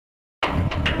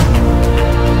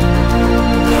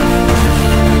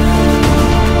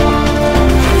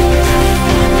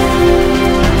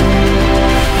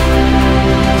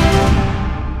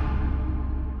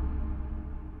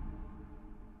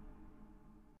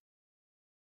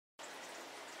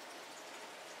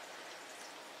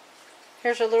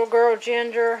Here's a little girl,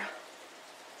 Ginger.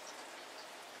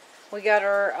 We got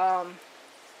her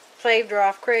saved her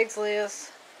off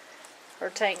Craigslist. Her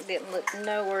tank didn't look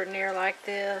nowhere near like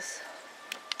this.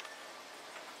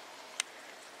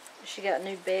 She got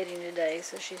new bedding today,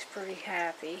 so she's pretty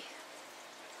happy.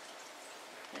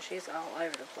 And she's all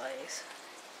over the place.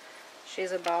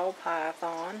 She's a ball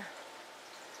python.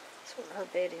 That's what her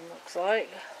bedding looks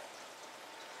like.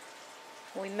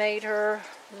 We made her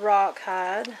rock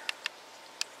hide.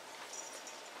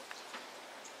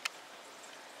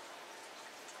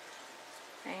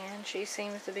 And she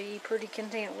seems to be pretty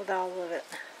content with all of it.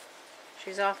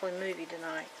 She's awfully moody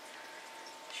tonight.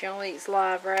 She only eats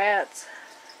live rats.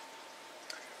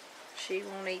 She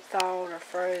won't eat thawed or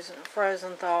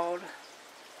frozen thawed.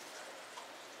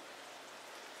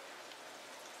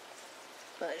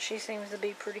 But she seems to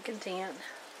be pretty content.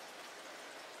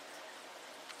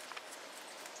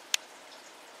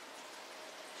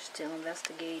 Still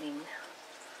investigating.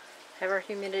 Have her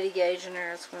humidity gauge in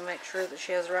there, so we make sure that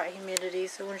she has the right humidity,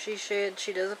 so when she sheds,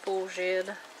 she does a full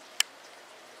shed.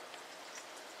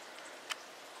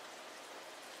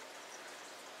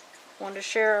 Wanted to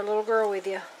share our little girl with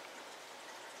you.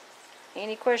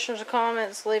 Any questions or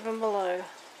comments, leave them below.